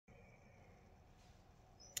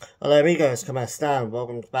Hello amigos, ¿cómo están?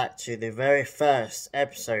 Welcome back to the very first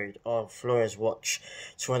episode of Flores Watch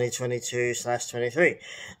 2022/23.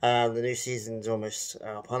 The new season's almost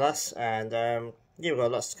upon us, and yeah, we've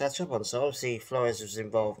got lots to catch up on. So obviously Flores was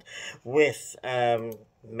involved with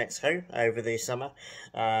Mexico over the summer.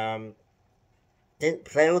 Didn't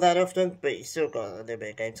play all that often, but he still got a little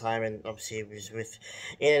bit of game time, and obviously he was with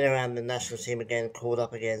in and around the national team again, called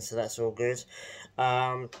up again, so that's all good.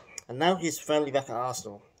 And now he's finally back at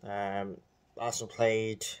Arsenal. Arsenal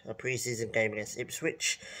played a pre-season game against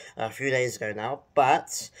Ipswich a few days ago now,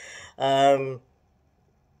 but it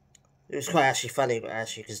was quite actually funny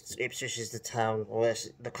actually because Ipswich is the town or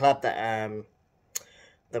the club that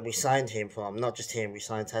we signed him from. Not just him, we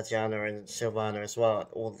signed Tatiana and Silvana as well,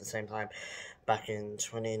 all at the same time. Back in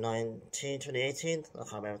 2019, 2018, I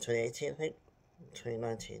can't remember, 2018 I think,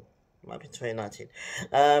 2019, might be 2019,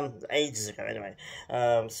 ages ago anyway.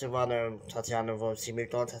 Silvana and Tatiana have obviously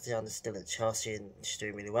moved on. Tatiana's still at Chelsea and she's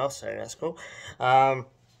doing really well, so that's cool.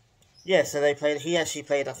 Yeah, so he actually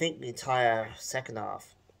played, I think, the entire second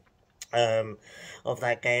half of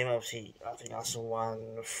that game. Obviously, I think Arsenal won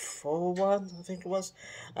 4-1, I think it was.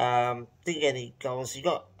 Didn't get any goals. I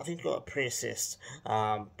think he got a pre-assist.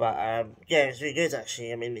 Yeah, it's really good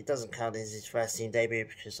actually. I mean, it doesn't count as his first team debut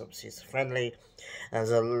because obviously it's a friendly. And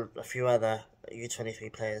there's a few other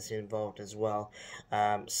U23 players involved as well.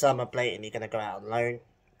 Some are blatantly going to go out on loan.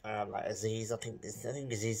 Like Aziz, I think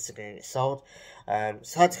Aziz is going to get sold.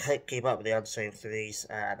 It's hard to keep up with the under-23s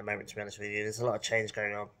at the moment, to be honest with you. There's a lot of change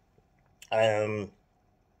going on.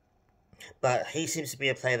 But he seems to be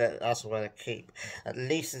a player that Arsenal want to keep at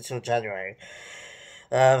least until January.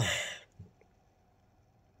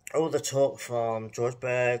 All the talk from George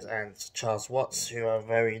Bird and Charles Watts, who are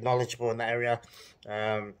very knowledgeable in that area,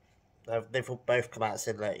 they've both come out and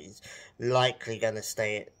said that he's likely going to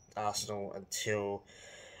stay at Arsenal until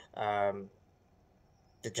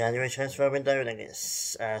the January transfer window and then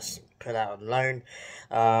gets put out on loan.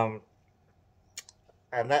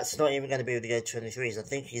 And that's not even going to be with the U23s. I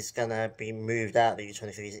think he's going to be moved out of the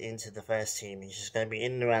U23s into the first team. He's just going to be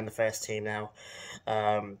in and around the first team now.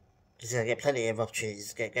 He's going to get plenty of opportunities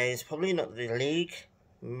to get games. Probably not the league,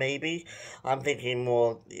 maybe. I'm thinking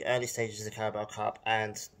more the early stages of the Carabao Cup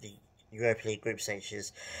and the Europa League group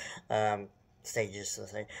stages.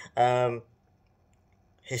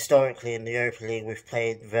 Historically, in the Europa League, we've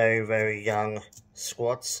played very, very young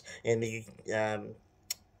squads in the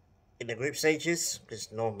group stages,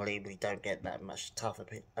 because normally we don't get that much tougher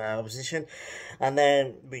opposition, and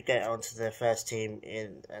then we get onto the first team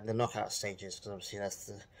in the knockout stages, because obviously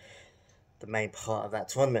that's the main part of that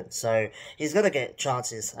tournament. So he's going to get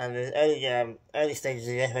chances, and the early stages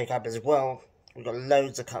of the FA Cup as well. We've got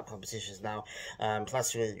loads of cup competitions now,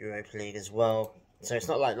 plus with the Europa League as well. So it's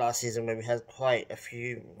not like last season where we had quite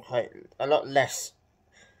a lot less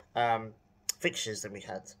fixtures than we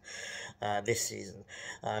had this season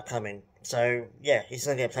coming. So yeah, he's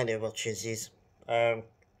going to get plenty of opportunities.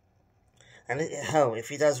 And hell, if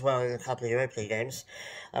he does well in a couple of Europa League games,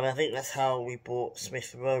 I think that's how we brought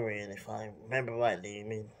Smith Rowe in, if I remember rightly. I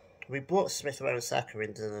mean, we brought Smith Rowe and Saka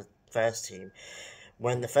into the first team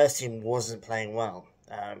when the first team wasn't playing well.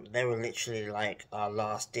 They were literally like our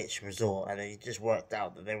last-ditch resort, and it just worked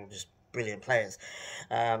out that they were just brilliant players.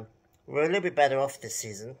 We're a little bit better off this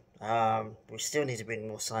season. We still need to bring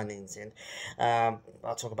more signings in.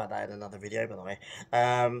 I'll talk about that in another video, by the way.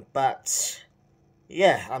 But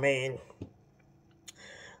yeah, I mean,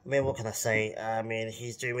 what can I say? I mean,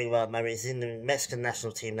 he's doing really well at the moment. He's in the Mexican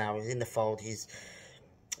national team now. He's in the fold. He's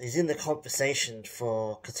in the conversation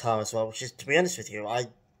for Qatar as well. Which is, to be honest with you, I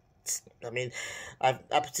mean, up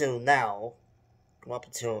until now, up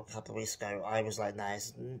until a couple of weeks ago, I was like, nah,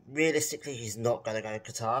 realistically, he's not going to go to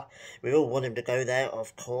Qatar. We all want him to go there,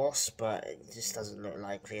 of course, but it just doesn't look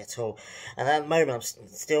likely at all. And at the moment, I'm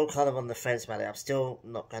still kind of on the fence about it. I'm still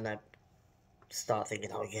not going to start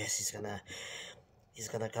thinking, oh yes, he's going to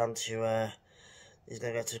come to, he's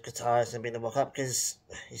going to go to Qatar, he's going to be in the World Cup, because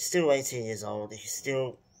he's still 18 years old. He's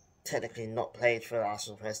still technically not played for the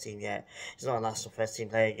Arsenal first team yet. He's not an Arsenal first team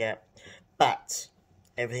player yet. But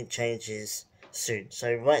everything changes soon.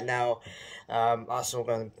 So right now, Arsenal are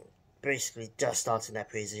going to basically just starting their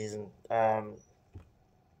pre-season.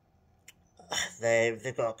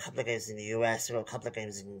 They've got a couple of games in the US. They've got a couple of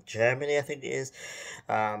games in Germany, I think it is,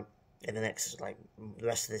 in the next, the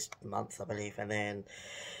rest of this month, I believe. And then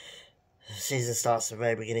the season starts at the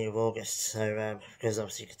very beginning of August. So because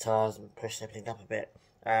obviously Qatar's pushed everything up a bit.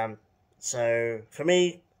 So for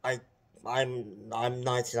me, I'm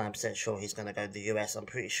 99% sure he's going to go to the US. I'm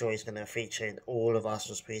pretty sure he's going to feature in all of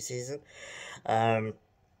Arsenal's preseason.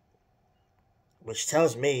 which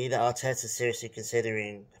tells me that Arteta's seriously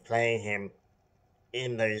considering playing him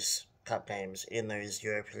in those cup games, in those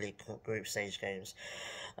Europa League group stage games.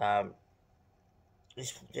 Um,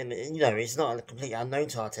 he's not a completely unknown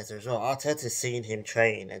to Arteta as well. Arteta's seen him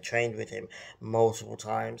train and trained with him multiple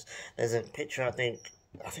times. There's a picture, I think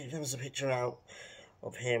there was a picture out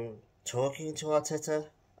of him talking to Arteta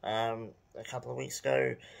a couple of weeks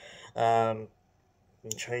ago, in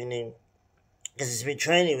training. Because he's been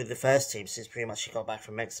training with the first team since pretty much he got back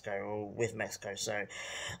from Mexico, or with Mexico. So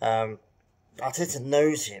Arteta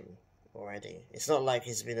knows him already. It's not like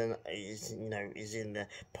he's he's in the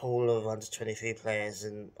pool of under-23 players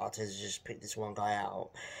and Arteta just picked this one guy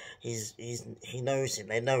out. He knows him.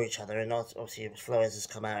 They know each other, and obviously Flores has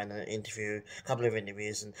come out in a couple of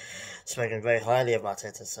interviews, and spoken very highly of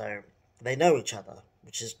Arteta. So they know each other,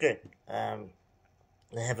 which is good.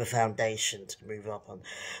 They have a foundation to move up on.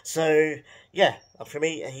 So yeah, for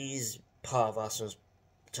me, he's part of Arsenal's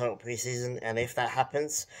total preseason, and if that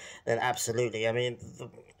happens, then absolutely. I mean,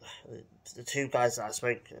 the two guys that I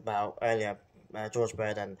spoke about earlier, George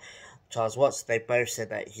Bird and Charles Watts, they both said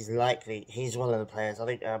that he's one of the players. I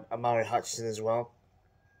think Amari Hutchinson as well.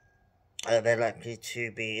 They're likely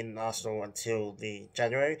to be in Arsenal until the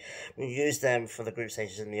January. We'll use them for the group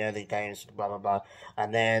stages in the early games, blah blah blah,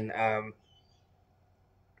 and then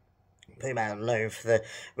put him out on loan for the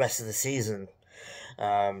rest of the season.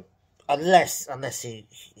 Unless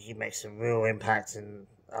he makes a real impact and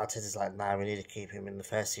Arteta's like, nah, we need to keep him in the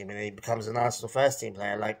first team, and he becomes an Arsenal first team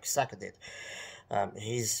player like Saka did.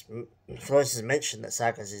 Flores has mentioned that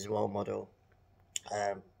Saka's his role model,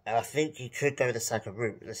 and I think he could go the Saka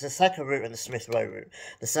route. There's the Saka route and the Smith Rowe route.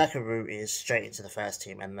 The Saka route is straight into the first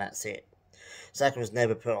team, and that's it. Saka was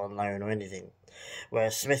never put on loan or anything.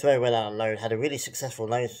 Whereas Smith Rowe went out on loan, had a really successful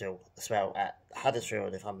loan spell at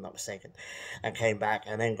Huddersfield, if I'm not mistaken, and came back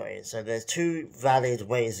and then got in. So there's two valid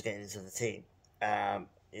ways of getting into the team.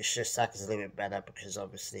 It's just Saka's a little bit better because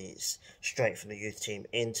obviously it's straight from the youth team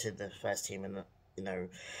into the first team, and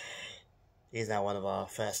he's now one of our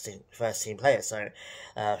first team players. So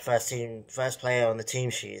first player on the team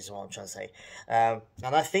sheet is what I'm trying to say. And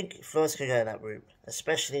I think Flores could go that route,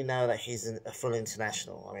 especially now that he's a full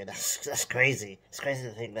international. I mean, that's crazy. It's crazy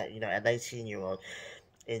to think that an 18-year-old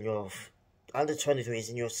in your under 23s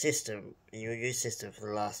in your system, in your youth system for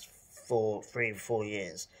the last 3 or 4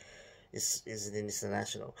 years is an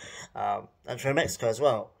international, and for Mexico as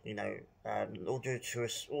well. All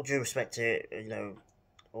due respect to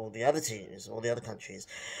all the other teams, all the other countries.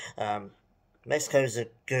 Mexico is a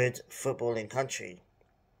good footballing country.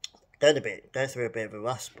 Going through a bit of a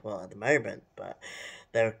rust spot at the moment, but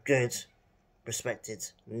they're a good, respected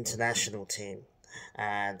international team,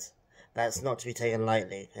 and that's not to be taken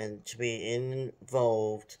lightly. And to be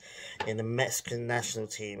involved in the Mexican national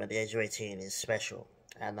team at the age of 18 is special.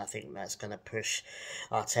 And I think that's going to push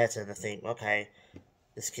Arteta to think, okay,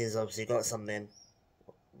 this kid's obviously got something.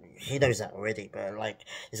 He knows that already, but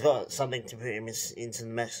he's got something to put him into the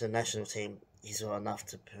Mexican national team. He's got enough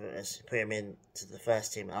to put him into the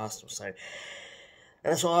first team at Arsenal. So, and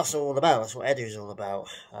that's what Arsenal are all about. That's what Edu's all about.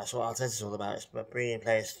 That's what Arteta's all about. It's about bringing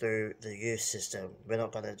players through the youth system. We're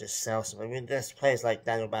not going to just sell some. I mean, there's players like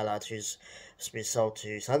Daniel Ballard who's been sold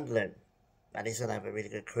to Sunderland, and he's going to have a really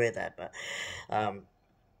good career there. But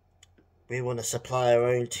we want to supply our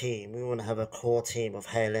own team. We want to have a core team of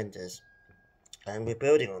Highlanders, and we're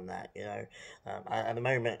building on that. At the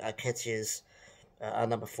moment, Nketiah's our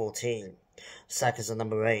number 14, Saka's our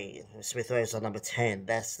number 8, Smith Rowe's our number 10.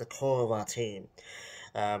 That's the core of our team.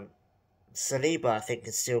 Saliba, I think,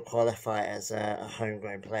 can still qualify as a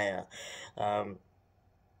homegrown player.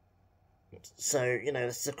 So,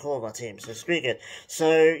 that's the core of our team. So, it's pretty good.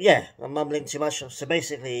 So, yeah, I'm mumbling too much. So,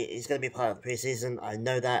 basically, he's going to be part of the preseason. I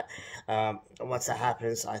know that. And once that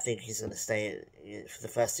happens, I think he's going to stay for the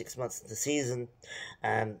first 6 months of the season.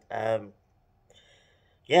 And,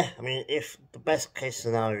 yeah, I mean, if the best case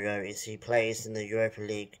scenario is he plays in the Europa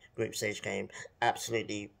League group stage game,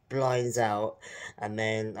 absolutely blinds out, and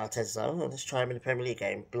then Arteta's like, oh, let's try him in the Premier League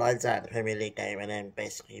game, blinds out the Premier League game, and then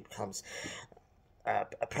basically becomes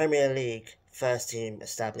a Premier League first team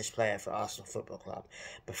established player for Arsenal Football Club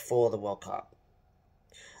before the World Cup.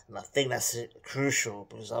 And I think that's crucial,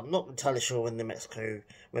 because I'm not entirely sure when Mexico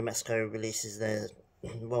releases their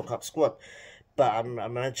World Cup squad, but I'm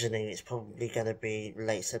imagining it's probably going to be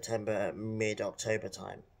late September, mid-October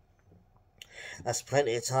time. That's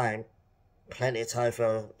plenty of time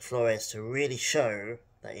for Flores to really show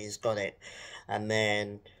that he's got it. And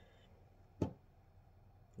then,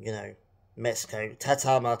 Mexico,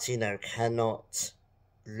 Tata Martino cannot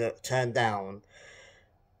turn down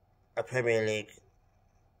a Premier League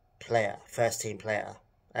player, first team player,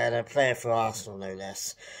 and a player for Arsenal, no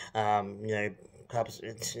less. Clubs,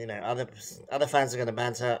 other fans are going to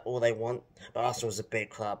banter all they want, but Arsenal is a big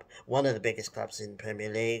club, one of the biggest clubs in the Premier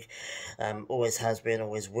League, always has been,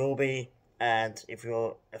 always will be. And if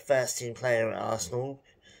you're a first team player at Arsenal,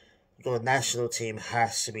 your national team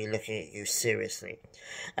has to be looking at you seriously.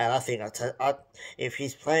 And I think if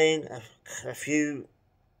he's playing a few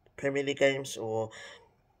Premier League games, or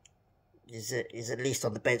is at least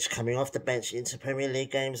on the bench, coming off the bench into Premier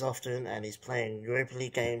League games often, and he's playing Europa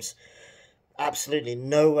League games, absolutely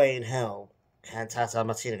no way in hell can Tata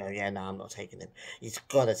Martino go, yeah, no, I'm not taking him. He's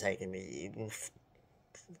got to take him. He will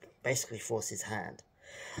basically force his hand.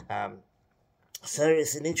 So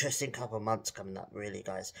it's an interesting couple of months coming up, really,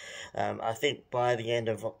 guys. I think by the end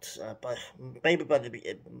of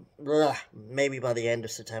maybe by the end of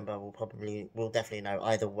September, we'll definitely know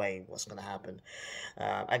either way what's going to happen.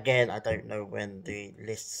 Again, I don't know when the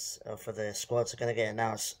lists for the squads are going to get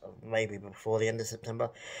announced. Maybe before the end of September.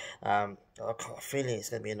 I've got a feeling it's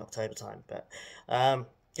going to be in October time, but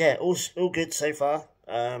yeah, all good so far.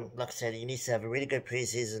 Like I said, you need to have a really good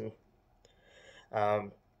preseason.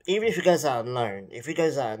 Even if he goes out on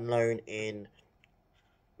loan, in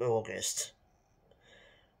August,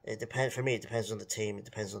 it depends. For me, it depends on the team. It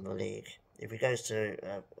depends on the league. If he goes to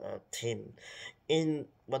a team in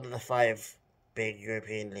one of the 5 big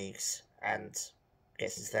European leagues and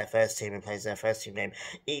gets into their first team and plays their first team game,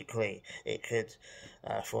 equally, it could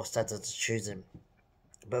force Tata to choose him.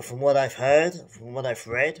 But from what I've heard, from what I've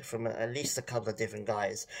read, from at least a couple of different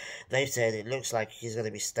guys, they've said it looks like he's going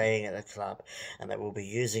to be staying at the club and that we'll be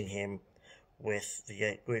using him with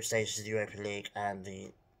the group stages of the Europa League and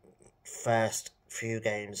the first few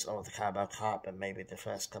games of the Carabao Cup and maybe the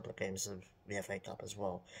first couple of games of the FA Cup as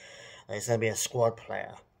well. He's going to be a squad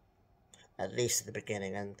player, at least at the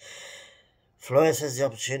beginning. And Flores has the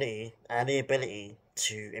opportunity and the ability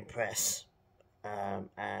to impress.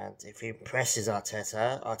 And if he presses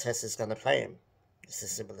Arteta's going to play him. It's as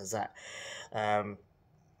simple as that.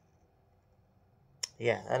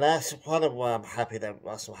 Yeah, and that's part of why I'm happy that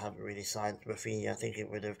Arsenal haven't really signed Rafinha. I think it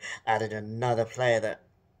would have added another player that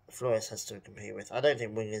Flores has to compete with. I don't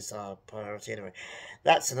think wingers are a priority anyway.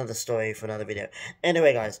 That's another story for another video.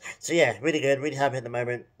 Anyway, guys, so yeah, really good, really happy at the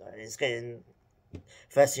moment. He's getting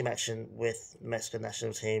first team action with the Mexican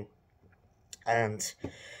national team, and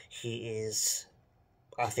he is,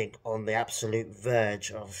 I think, on the absolute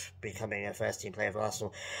verge of becoming a first team player for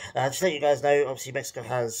Arsenal. Just to let you guys know, obviously Mexico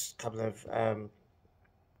has a couple of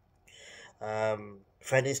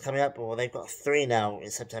friendlies coming up, or they've got 3 now in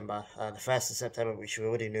September. The 1st of September, which we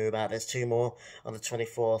already knew about. There's 2 more on the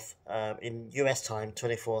 24th, in US time,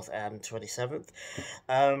 24th and 27th.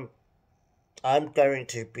 I'm going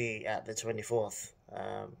to be at the 24th,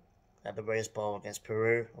 at the Rose Bowl against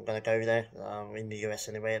Peru. I'm going to go there, in the US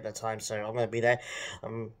anyway at that time, so I'm going to be there.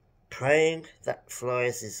 I'm praying that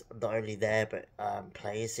Flores is not only there, but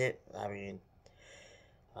plays it. I mean,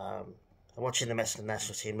 watching the Mexican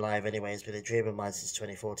national team live anyway has been a dream of mine since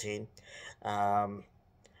 2014.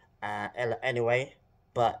 Anyway,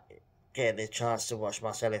 but getting the chance to watch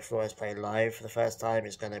Marcelo Flores play live for the first time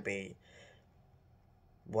is going to be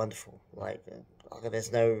wonderful. Like,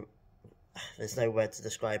 there's no word to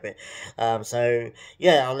describe it. So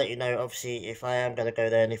yeah, I'll let you know, obviously, if I am going to go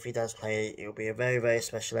there, and if he does play, it'll be a very, very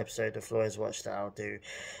special episode of Flores Watch that I'll do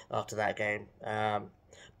after that game.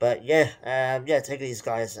 But yeah, take it easy,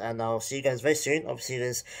 guys, and I'll see you guys very soon. Obviously,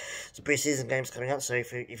 there's some preseason games coming up, so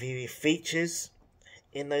if he features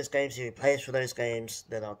in those games, if he plays for those games,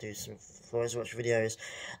 then I'll do some Flores Watch videos,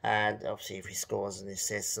 and obviously if he scores and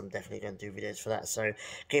assists, I'm definitely going to do videos for that. So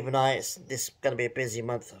keep an eye. This is going to be a busy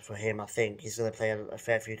month for him. I think he's going to play a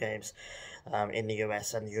fair few games in the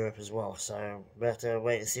US and Europe as well. So we have to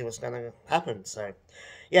wait and see what's going to happen. So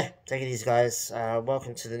yeah, take it easy, guys.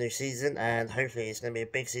 Welcome to the new season, and hopefully it's going to be a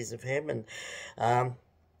big season for him. And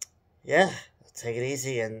yeah, take it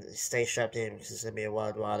easy and stay strapped in, because it's going to be a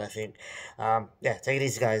wild ride, I think. Yeah, take it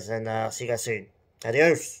easy, guys, and I'll see you guys soon.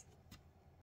 Adios!